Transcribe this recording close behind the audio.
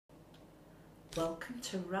Welcome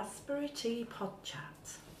to Raspberry Tea Pod Chat.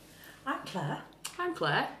 I'm Claire. I'm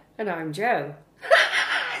Claire. And I'm Jo.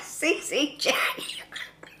 CCJ.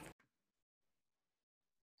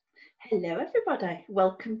 Hello everybody,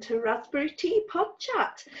 welcome to Raspberry Tea Pod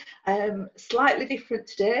Chat. Slightly different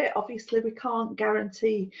today. Obviously we can't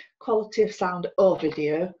guarantee quality of sound or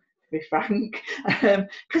video, to be frank,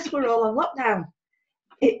 because we're all on lockdown.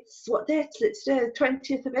 It's, what date is it today?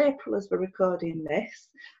 20th of April as we're recording this.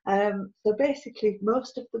 So basically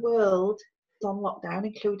most of the world is on lockdown,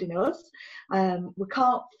 including us. We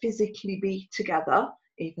can't physically be together,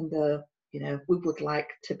 even though, you know, we would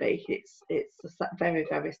like to be. It's a very,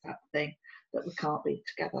 very sad thing that we can't be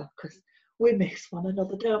together because we miss one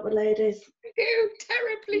another, don't we, ladies? We do,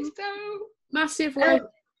 terribly so. Massively.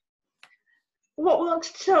 What we want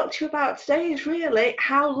to talk to you about today is really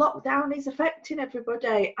how lockdown is affecting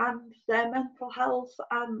everybody and their mental health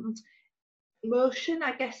and emotion,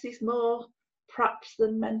 I guess, is more perhaps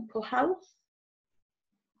than mental health.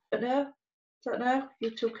 Don't know.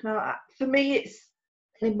 You took note. For me, it's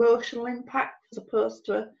an emotional impact as opposed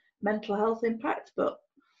to a mental health impact, but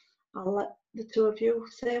I'll let the two of you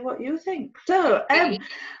say what you think. So,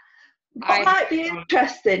 what might be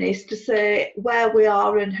interesting is to say where we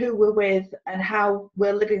are and who we're with and how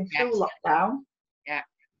we're living through lockdown. Yeah.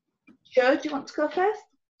 Jo, do you want to go first?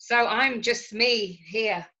 So I'm just me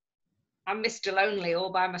here. I'm Mr. Lonely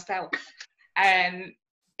all by myself.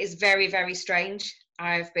 It's very, very strange.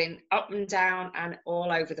 I've been up and down and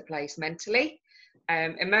all over the place mentally,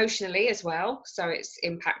 emotionally as well. So it's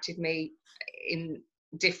impacted me in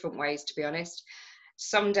different ways, to be honest.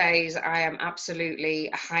 Some days I am absolutely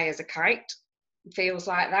high as a kite. Feels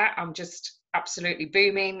like that. I'm just absolutely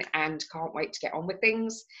booming and can't wait to get on with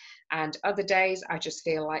things. And other days I just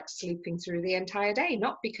feel like sleeping through the entire day,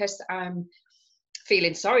 not because I'm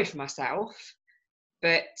feeling sorry for myself,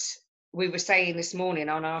 but we were saying this morning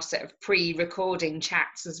on our set of pre-recording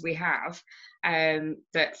chats as we have,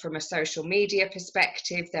 that from a social media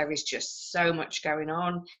perspective, there is just so much going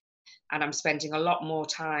on. And I'm spending a lot more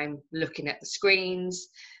time looking at the screens.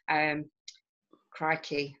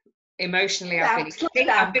 Crikey. Emotionally,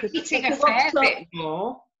 I've been eating a fair bit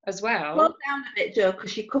more as well. Slow down a bit, Jo,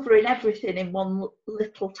 because you're covering everything in one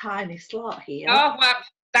little tiny slot here. Oh, well,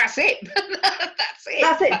 that's it.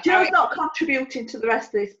 That's it. Jo's not contributing to the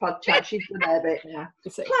rest of this podcast. She's the there bit now.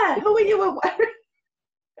 Claire, who are you aware?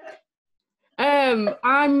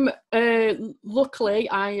 I'm luckily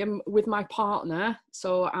I am with my partner,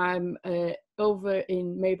 so I'm over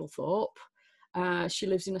in Mablethorpe. She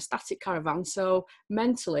lives in a static caravan, so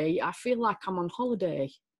mentally I feel like I'm on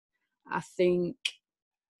holiday. I think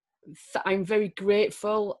I'm very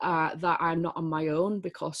grateful that I'm not on my own,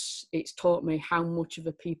 because it's taught me how much of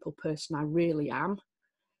a people person I really am.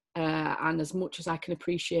 And as much as I can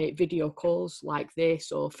appreciate video calls like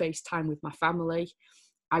this or FaceTime with my family,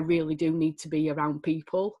 I really do need to be around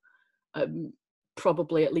people,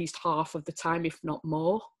 probably at least half of the time, if not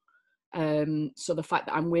more. So the fact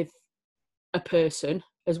that I'm with a person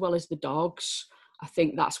as well as the dogs, I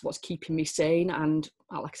think that's what's keeping me sane. And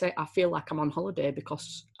like I say, I feel like I'm on holiday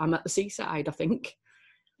because I'm at the seaside, I think.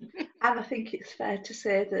 And I think it's fair to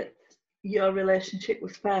say that your relationship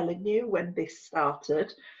was fairly new when this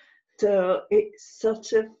started. So it's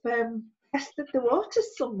sort of tested the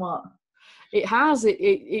waters somewhat. It has.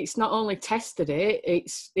 It's not only tested it,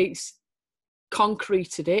 it's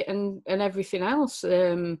concreted it and everything else.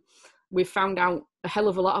 We've found out a hell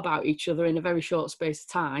of a lot about each other in a very short space of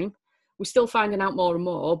time. We're still finding out more and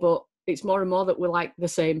more, but it's more and more that we're like the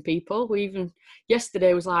same people. We even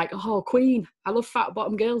yesterday was like, oh, Queen, I love Fat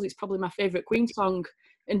Bottom Girls. It's probably my favourite Queen song.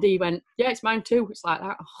 And Dee went, yeah, it's mine too. It's like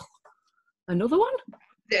that. Oh, another one?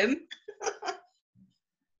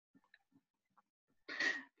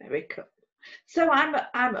 Very cool. So I'm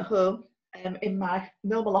at home in my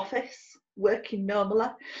normal office, working normally.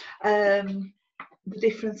 The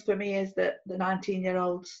difference for me is that the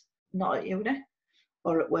 19-year-old's not at uni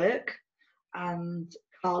or at work, and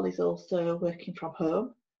Carl is also working from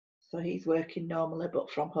home. So he's working normally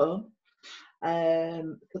but from home.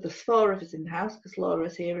 So there's four of us in the house because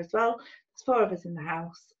Laura's here as well. There's four of us in the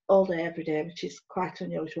house all day, every day, which is quite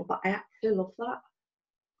unusual, but I actually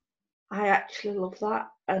love that.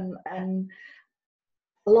 And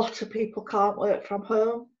a lot of people can't work from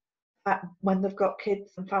home when they've got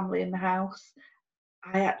kids and family in the house.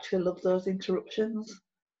 I actually love those interruptions.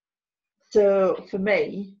 So for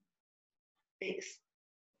me, it's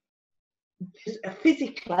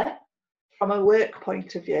physically, from a work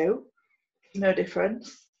point of view, no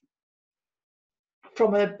difference.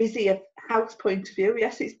 From a busier house point of view,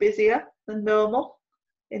 yes, it's busier than normal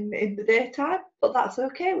in the daytime, but that's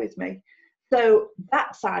okay with me. So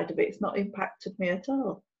that side of it's not impacted me at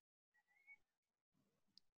all.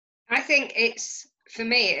 I think for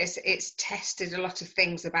me, it's tested a lot of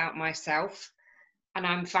things about myself, and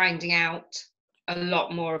I'm finding out a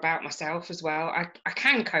lot more about myself as well. I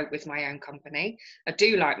can cope with my own company. I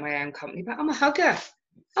do like my own company, but I'm a hugger.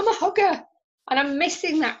 And I'm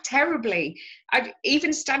missing that terribly.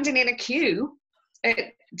 Even standing in a queue at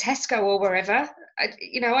Tesco or wherever,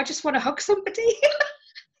 I just want to hug somebody.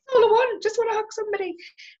 That's all I want, just want to hug somebody.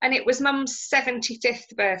 And it was Mum's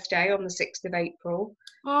 75th birthday on the 6th of April.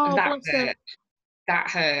 Oh, That bless her. hurt. That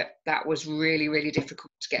hurt. That was really, really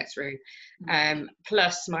difficult to get through.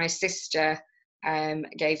 Plus, my sister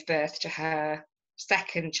gave birth to her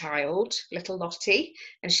second child, little Lottie,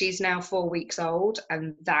 and she's now 4 weeks old,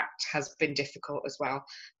 and that has been difficult as well,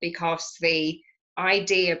 because the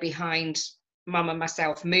idea behind Mum and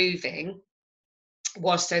myself moving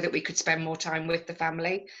was so that we could spend more time with the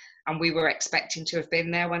family, and we were expecting to have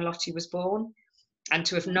been there when Lottie was born, and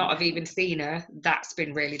to have not have even seen her, that's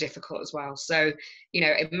been really difficult as well. So,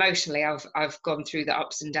 emotionally, I've gone through the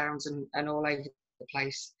ups and downs and all over the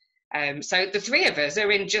place. So the three of us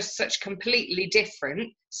are in just such completely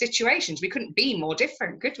different situations. We couldn't be more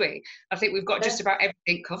different, could we? I think we've got just about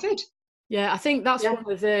everything covered. Yeah, I think that's one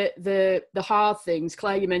of the hard things.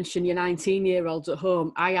 Claire, you mentioned your 19-year-olds at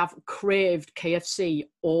home. I have craved KFC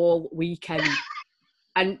all weekend.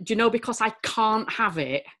 And do you know, because I can't have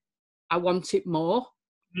it, I want it more.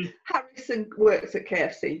 Harrison works at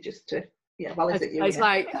KFC just to,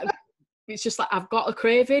 it's just like I've got a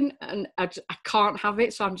craving and I can't have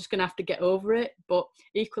it, so I'm just going to have to get over it. But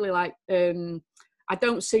equally, I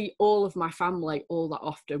don't see all of my family all that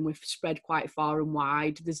often. We've spread quite far and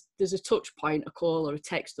wide. There's a touch point, a call or a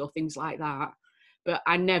text or things like that. But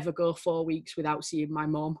I never go 4 weeks without seeing my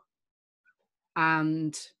mum.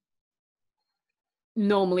 And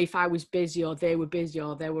normally if I was busy or they were busy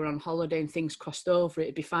or they were on holiday and things crossed over,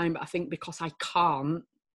 it'd be fine. But I think because I can't,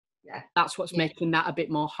 that's what's making that a bit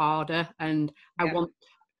more harder. And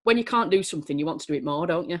when you can't do something, you want to do it more,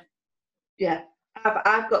 don't you? Yeah.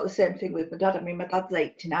 I've got the same thing with my dad. I mean, my dad's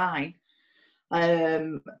 89.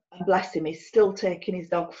 And bless him, he's still taking his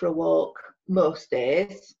dog for a walk most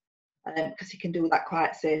days because he can do that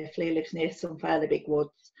quite safely. He lives near some fairly big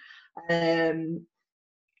woods. And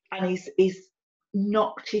he's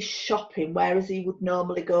knocked his shopping, whereas he would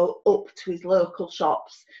normally go up to his local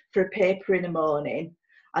shops for a paper in the morning,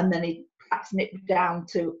 and then he'd perhaps nip down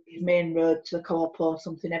to his main road to the co-op or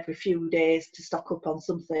something every few days to stock up on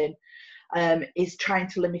something. Is trying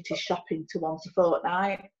to limit his shopping to once a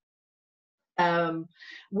fortnight,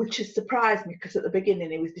 which has surprised me, because at the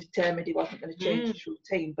beginning he was determined he wasn't going to change his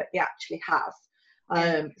routine, but he actually has.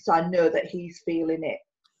 So I know that he's feeling it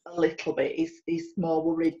a little bit. He's more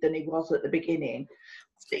worried than he was at the beginning.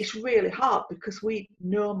 It's really hard because we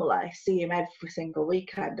normally see him every single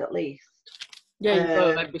weekend at least. Yeah, you go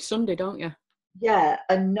every Sunday, don't you? Yeah,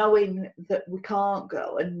 and knowing that we can't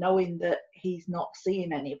go and knowing that he's not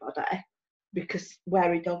seeing anybody, because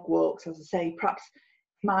where he dog walks, as I say, perhaps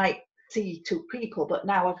he might see two people, but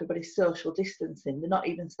now everybody's social distancing. They're not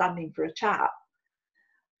even standing for a chat.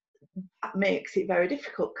 That makes it very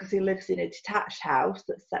difficult because he lives in a detached house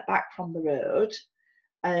that's set back from the road.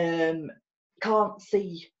 Can't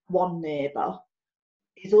see one neighbour.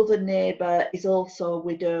 His other neighbour is also a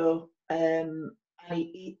widow, and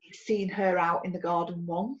he's seen her out in the garden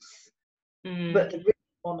once, but they're with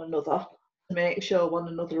one another to make sure one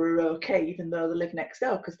another are okay, even though they live next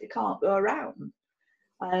door, because they can't go around.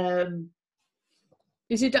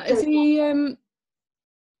 Is he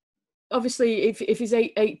obviously if he's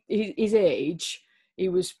his age, he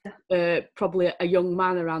was probably a young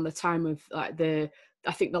man around the time of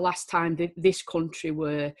I think the last time this country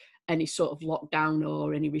were any sort of lockdown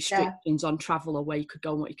or any restrictions on travel or where you could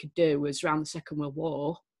go and what you could do was around the Second World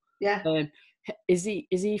War. Is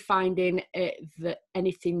he finding that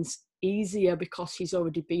anything's easier because he's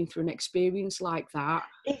already been through an experience like that?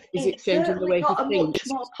 Is it changing the way he thinks?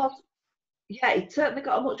 He'd certainly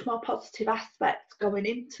got a much more positive aspect going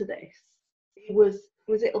into this.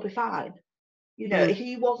 It'll be fine.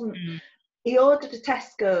 He wasn't. He ordered a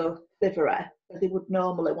Tesco livery as he would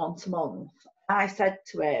normally once a month. I said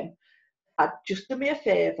to him, just do me a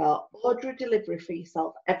favour, order a delivery for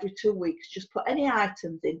yourself every 2 weeks. Just put any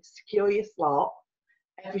items in to secure your slot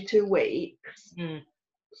every 2 weeks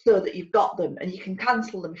so that you've got them and you can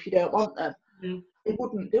cancel them if you don't want them. He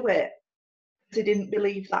wouldn't do it. He didn't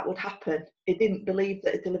believe that would happen. He didn't believe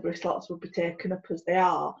that delivery slots would be taken up as they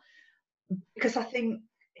are, because I think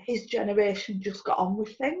his generation just got on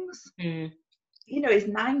with things. He's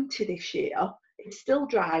 90 this year. He's still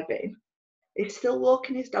driving. He's still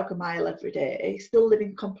walking his dog a mile every day. He's still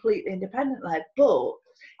living completely independently, but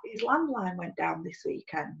his landline went down this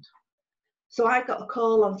weekend. So I got a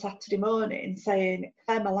call on Saturday morning saying,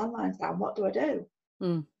 my landline's down, what do I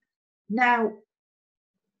do? Now,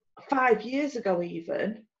 5 years ago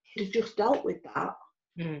even, he'd have just dealt with that.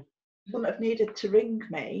 Wouldn't have needed to ring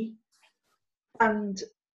me. And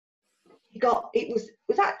it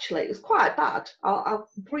was quite bad. I'll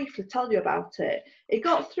briefly tell you about it. It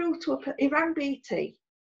got through to he rang BT.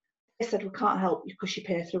 They said, we can't help you because you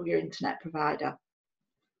pay through your internet provider.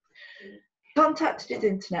 He contacted his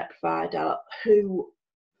internet provider, who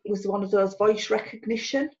was one of those voice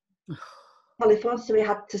recognition telephones, so he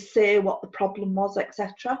had to say what the problem was,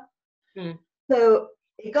 etc. So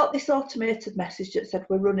he got this automated message that said,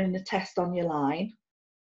 we're running a test on your line,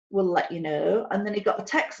 we'll let you know. And then he got a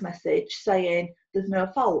text message saying there's no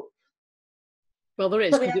fault. Well, there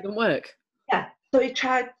is, because it didn't work. Yeah, so he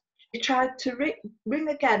tried to ring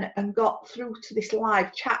again and got through to this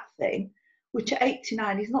live chat thing, which at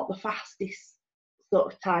 89 is not the fastest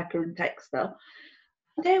sort of typer and texter.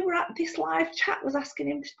 And they were at this live chat, was asking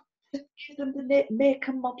him to give them the make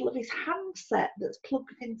and model of his handset that's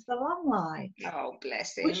plugged into the landline. Oh,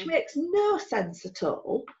 bless him. Which makes no sense at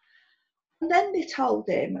all. And then they told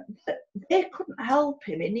him that they couldn't help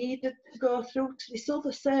him. He needed to go through to this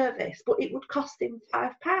other service, but it would cost him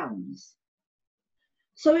 £5.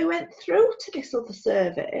 So he went through to this other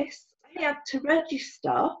service. He had to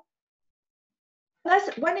register.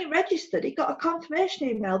 When he registered, he got a confirmation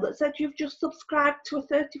email that said, you've just subscribed to a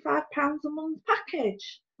 £35 a month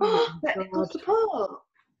package. Technical support.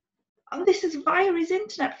 And this is via his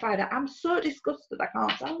internet provider. I'm so disgusted, I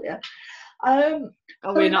can't tell you.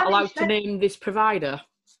 Are we not allowed to name this provider?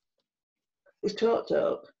 It's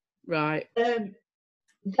TalkTalk. Right. Then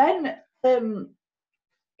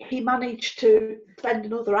he managed to spend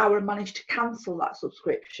another hour and managed to cancel that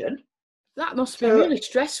subscription. That must be really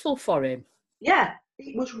stressful for him. Yeah,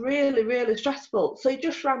 it was really, really stressful. So he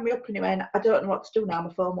just rang me up and he went, I don't know what to do now,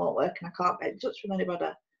 my phone won't work and I can't get in touch with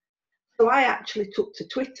anybody. So I actually took to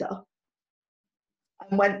Twitter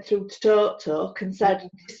and went through to TalkTalk and said,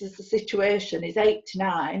 this is the situation, he's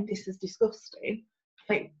 89, this is disgusting.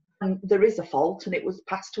 And there is a fault, and it was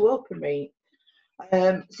passed to Openreach.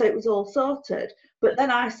 So it was all sorted. But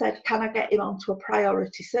then I said, can I get him onto a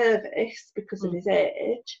priority service because of his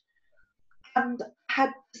age? And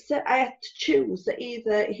I had to choose that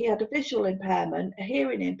either he had a visual impairment, a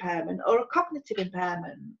hearing impairment, or a cognitive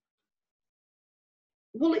impairment.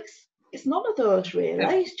 Well, it's none of those really.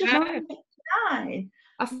 He's just 89.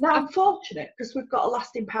 Now I'm fortunate because we've got a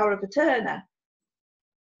lasting power of attorney,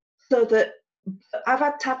 so that I've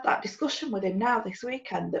had to have that discussion with him now this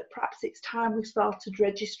weekend that perhaps it's time we started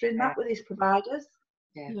registering that with his providers.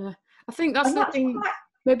 Yeah. I think that's the thing.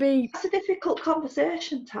 Maybe that's a difficult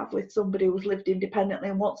conversation to have with somebody who's lived independently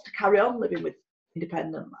and wants to carry on living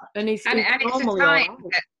independently. And it's a time.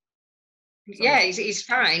 Yeah, he's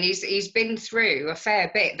fine. He's been through a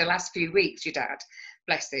fair bit the last few weeks, your dad,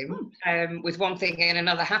 bless him, with one thing and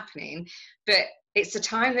another happening. But it's a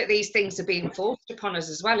time that these things are being forced upon us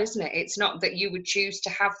as well, isn't it? It's not that you would choose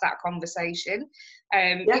to have that conversation.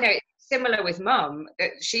 You know, it's similar with Mum.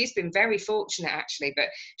 She's been very fortunate actually, but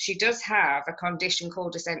she does have a condition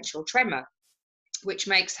called essential tremor, which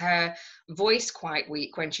makes her voice quite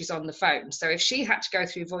weak when she's on the phone. So if she had to go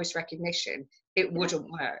through voice recognition, it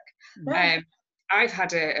wouldn't work. I've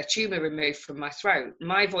had a tumour removed from my throat.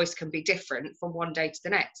 My voice can be different from one day to the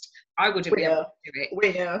next. I wouldn't be able to do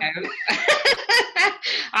it.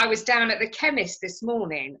 I was down at the chemist this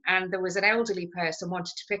morning and there was an elderly person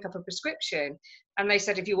wanted to pick up a prescription. And they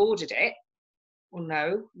said, have you ordered it? Well,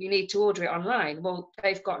 no, you need to order it online. Well,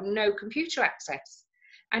 they've got no computer access.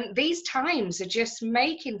 And these times are just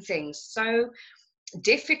making things so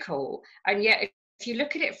difficult. And yet, if you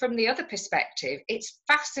look at it from the other perspective, it's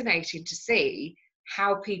fascinating to see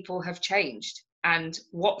how people have changed and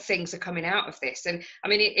what things are coming out of this. And I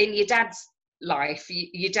mean, in your dad's life,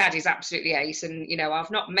 your dad is absolutely ace. And, you know,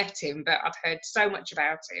 I've not met him, but I've heard so much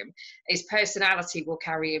about him. His personality will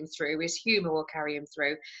carry him through. His humour will carry him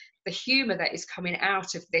through. The humour that is coming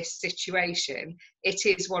out of this situation, it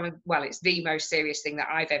is it's the most serious thing that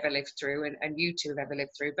I've ever lived through and you two have ever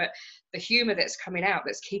lived through. But the humour that's coming out,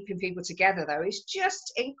 that's keeping people together, though, is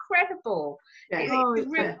just incredible. It's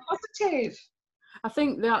real positive. I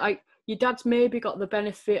think that your dad's maybe got the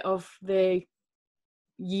benefit of the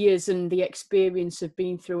years and the experience of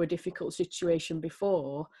being through a difficult situation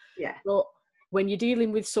before. Yeah. But when you're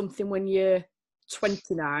dealing with something when you're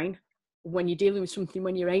 29, when you're dealing with something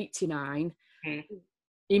when you're 89,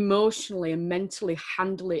 emotionally and mentally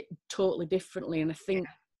handle it totally differently. And I think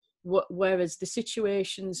whereas the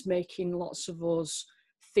situation's making lots of us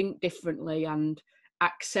think differently and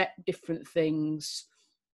accept different things,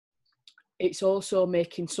 it's also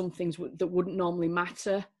making some things that wouldn't normally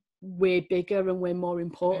matter way bigger and way more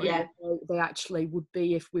important than they actually would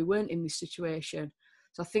be if we weren't in this situation.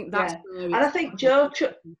 So I think that's where and I think Jo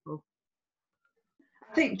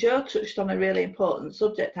touched on a really important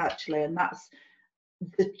subject actually, and that's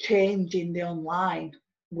the change in the online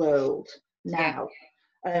world now.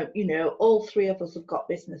 You know, all three of us have got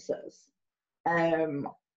businesses.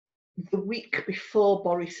 The week before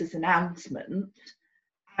Boris's announcement,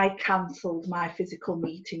 I cancelled my physical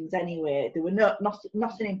meetings anyway. There were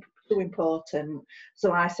nothing too important.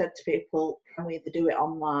 So I said to people, can we either do it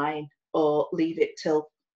online or leave it till,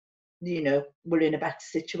 you know, we're in a better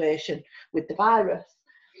situation with the virus.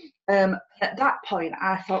 At that point,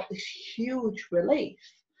 I felt this huge relief,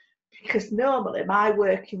 because normally my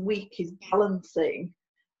working week is balancing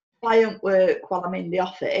client work while I'm in the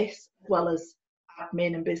office, as well as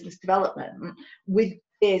admin and business development, with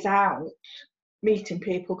days out, meeting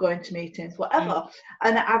people, going to meetings, whatever.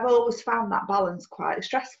 And I've always found that balance quite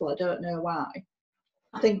stressful. I don't know why.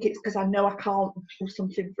 I think it's because I know I can't do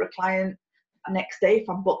something for a client the next day if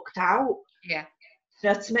I'm booked out. Yeah. You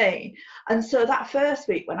know what I mean? And so that first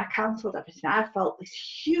week when I cancelled everything, I felt this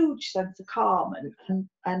huge sense of calm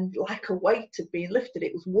and like a weight had been lifted.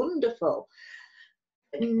 It was wonderful.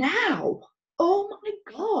 But now, oh my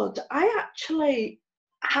God, I actually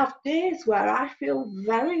have days where I feel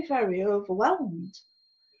very, very overwhelmed.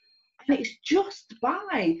 And it's just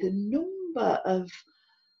by the number of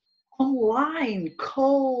online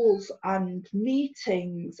calls and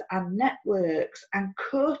meetings and networks and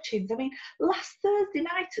coachings. I mean, last Thursday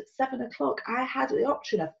night at 7 o'clock, I had the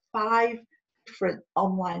option of 5 different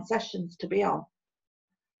online sessions to be on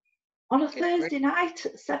a Thursday night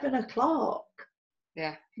at 7 o'clock.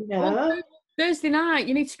 Yeah. You know? Well, Thursday night,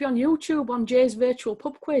 you need to be on YouTube on Jay's virtual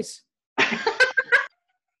pub quiz.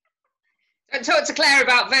 Don't talk to Claire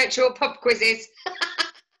about virtual pub quizzes.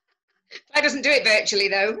 Claire doesn't do it virtually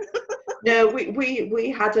though. No,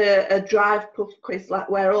 we had a drive pub quiz, like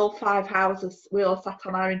where all 5 houses, we all sat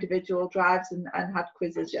on our individual drives and had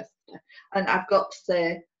quizzes yesterday. And I've got to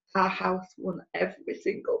say, our house won every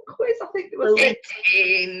single quiz. I think it was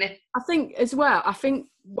I think as well,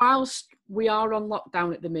 whilst we are on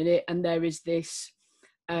lockdown at the minute and there is this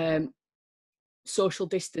social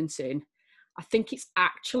distancing, I think it's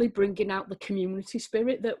actually bringing out the community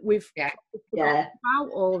spirit that we've forgotten about,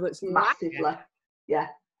 or that's massively,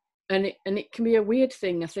 And it can be a weird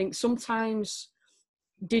thing. I think sometimes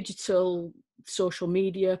digital social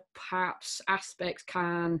media perhaps aspects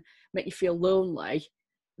can make you feel lonely.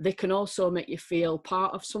 They can also make you feel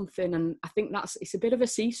part of something, and I think it's a bit of a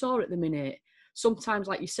seesaw at the minute. Sometimes,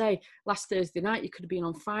 like you say, last Thursday night you could have been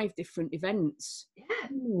on 5 different events. Yeah,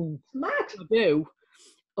 it's mad. I do.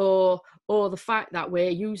 Or the fact that we're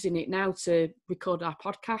using it now to record our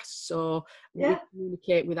podcasts, or we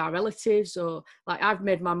communicate with our relatives, or like I've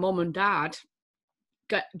made my mum and dad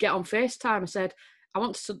get on FaceTime. I said, I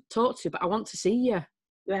want to talk to you, but I want to see you.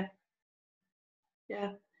 Yeah.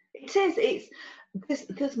 It is.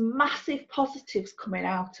 There's massive positives coming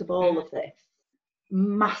out of all of this.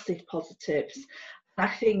 Massive positives. I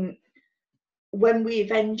think when we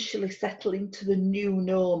eventually settle into the new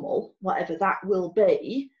normal, whatever that will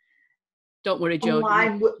be, don't worry, Jo.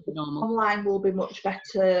 Online will be much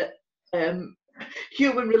better.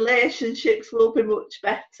 Human relationships will be much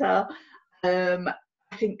better.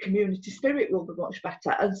 I think community spirit will be much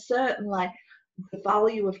better, and certainly the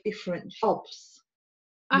value of different jobs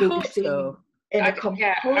will be seen in a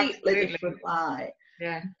completely different light.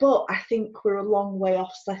 Yeah. But I think we're a long way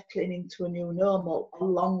off settling into a new normal. A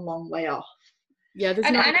long, long way off. Yeah,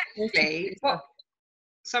 and actually,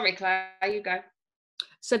 sorry, Claire, you go.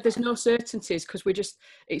 Said there's no certainties because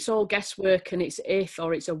it's all guesswork, and it's if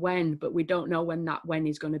or it's a when, but we don't know when that when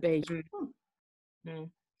is going to be.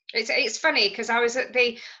 It's funny because I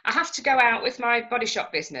have to go out with my body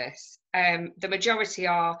shop business. The majority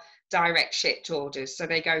are direct shipped orders, so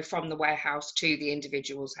they go from the warehouse to the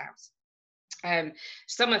individual's house.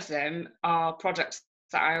 Some of them are products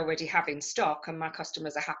that I already have in stock, and my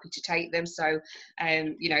customers are happy to take them. So,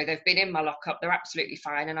 you know, they've been in my lockup, they're absolutely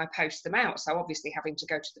fine, and I post them out. So obviously having to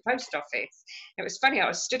go to the post office. It was funny, I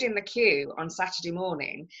was stood in the queue on Saturday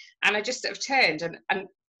morning, and I just sort of turned, and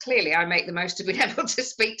clearly I make the most of being able to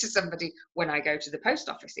speak to somebody when I go to the post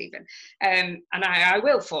office even. And I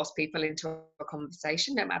will force people into a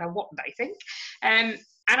conversation no matter what they think. And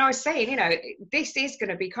I was saying, you know, this is going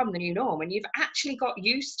to become the new norm, and you've actually got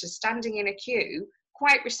used to standing in a queue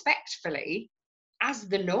quite respectfully as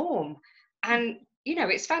the norm. And you know,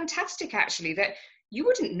 it's fantastic actually that you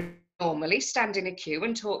wouldn't normally stand in a queue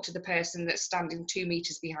and talk to the person that's standing 2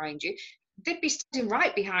 meters behind you. They'd be standing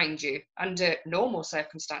right behind you under normal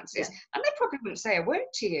circumstances, and they probably wouldn't say a word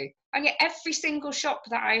to you. And yet every single shop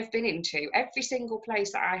that I have been into, every single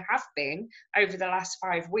place that I have been over the last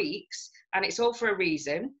 5 weeks, and it's all for a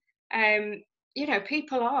reason, you know,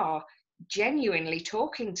 people are genuinely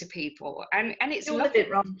talking to people, and it's you live in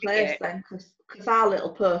the wrong place then, because our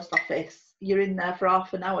little post office, you're in there for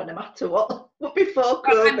half an hour no matter what. Before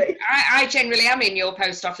COVID, I generally am in your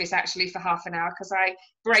post office actually for half an hour, because I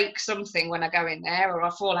break something when I go in there, or I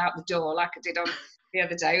fall out the door like I did on the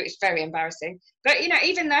other day. It's very embarrassing. But you know,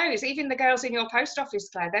 even the girls in your post office,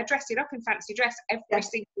 Claire, they're dressing up in fancy dress every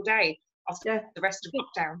single day of the rest of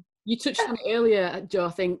lockdown. You touched on it earlier,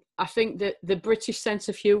 Jo. I think that the British sense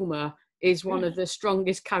of humour is one of the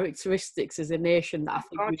strongest characteristics as a nation that I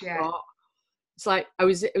think we've got. It's like I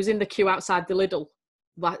was in the queue outside the Lidl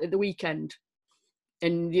at the weekend,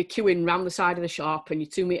 and you're queuing round the side of the shop, and you're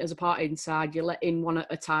 2 meters apart inside. You let in one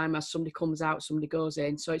at a time as somebody comes out, somebody goes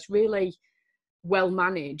in. So it's really well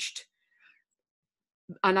managed.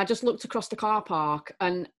 And I just looked across the car park,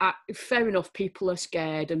 and fair enough, people are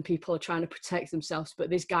scared and people are trying to protect themselves, but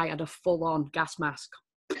this guy had a full-on gas mask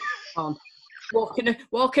on,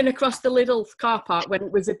 walking across the Lidl car park when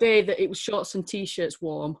it was a day that it was shorts and t-shirts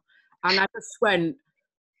warm, and I just went,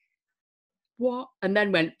 what? And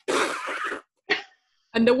then went,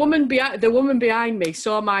 and the woman behind me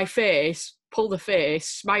saw my face, pulled the face,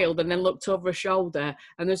 smiled, and then looked over her shoulder,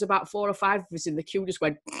 and there's about 4 or 5 of us in the queue just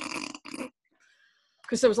went,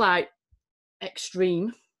 because I was like,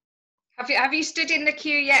 extreme. Have you stood in the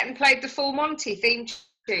queue yet and played the Full Monty theme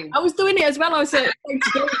tune? I was doing it as well. I was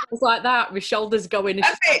like that, with shoulders going.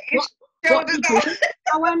 That's it. Shoulders going.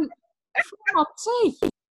 I went, Full Monty.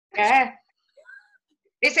 Yeah.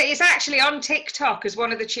 It's actually on TikTok as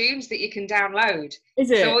one of the tunes that you can download.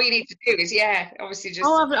 Is it? So all you need to do is, obviously just.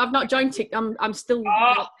 Oh, I've not joined TikTok. I'm still.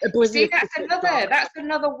 See, that's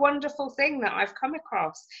another wonderful thing that I've come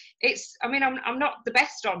across. I'm not the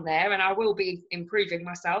best on there, and I will be improving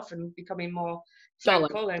myself and becoming more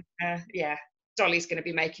vocal. And Dolly's going to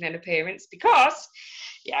be making an appearance because,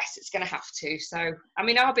 yes, it's going to have to. So,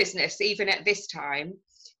 our business, even at this time,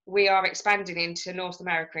 we are expanding into North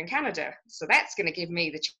America and Canada. So that's going to give me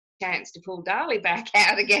the chance to pull Dolly back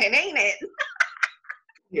out again, ain't it?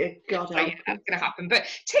 Yeah, God. So, that's going to happen. But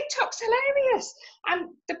TikTok's hilarious. And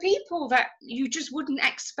the people that you just wouldn't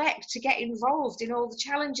expect to get involved in all the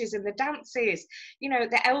challenges and the dances,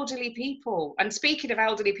 the elderly people. And speaking of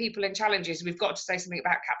elderly people and challenges, we've got to say something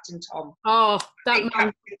about Captain Tom. Oh,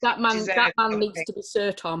 that man needs to be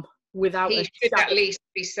Sir Tom. He should at least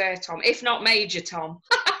be Sir Tom, if not Major Tom.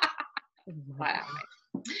 Wow.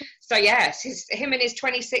 So yes, him and his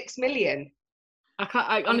 26 million.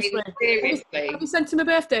 I honestly, seriously. Have you sent him a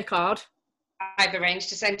birthday card? I've arranged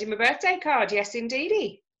to send him a birthday card. Yes,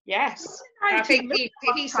 indeedy. Yes. I think he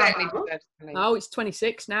certainly deserves something. Oh, it's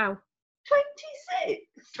 26 now. 26.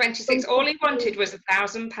 26. All he wanted was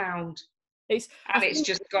 £1,000. It's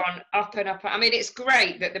just gone up and up. It's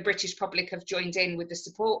great that the British public have joined in with the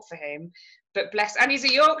support for him, but and he's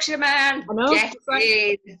a Yorkshireman. I know. Yes,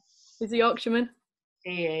 he is. He's a Yorkshireman.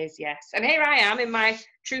 He is, yes. And here I am in my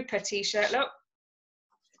Trooper t-shirt. Look,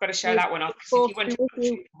 I've got to show that one off. Have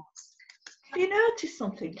you noticed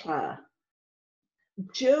something, Claire?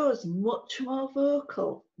 Jo's much more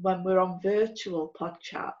vocal when we're on virtual pod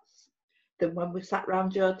chats than when we sat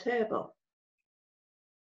round your table.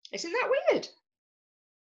 Isn't that weird?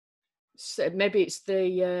 So maybe it's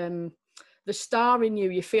the star in you.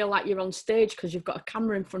 You feel like you're on stage because you've got a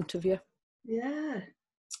camera in front of you. Yeah.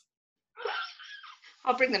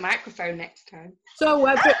 I'll bring the microphone next time. So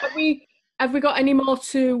have we got any more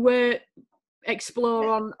to explore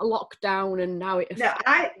on lockdown and how it affects?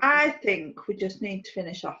 No, I think we just need to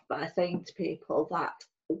finish off by saying to people that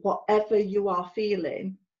whatever you are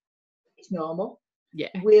feeling, it's normal. Yeah.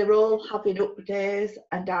 We're all having up days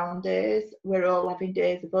and down days. We're all having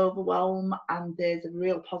days of overwhelm and days of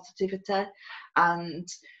real positivity, and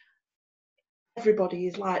everybody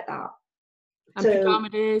is like that. And pyjama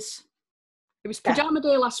days. It was pyjama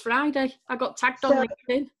day last Friday. I got tagged on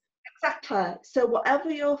LinkedIn. Exactly. So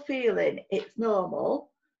whatever you're feeling, it's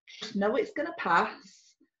normal. Just know it's going to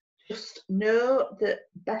pass. Just know that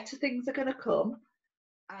better things are going to come,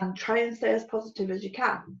 and try and stay as positive as you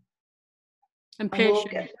can. And patient. We'll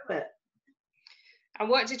get through it. And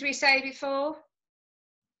what did we say before?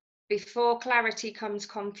 Before clarity comes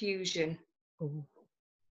confusion. Oh.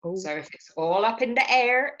 So if it's all up in the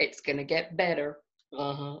air, it's going to get better.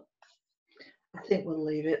 I think we'll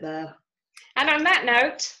leave it there. And on that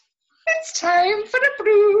note, It's time for the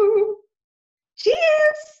brew.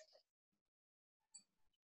 Cheers.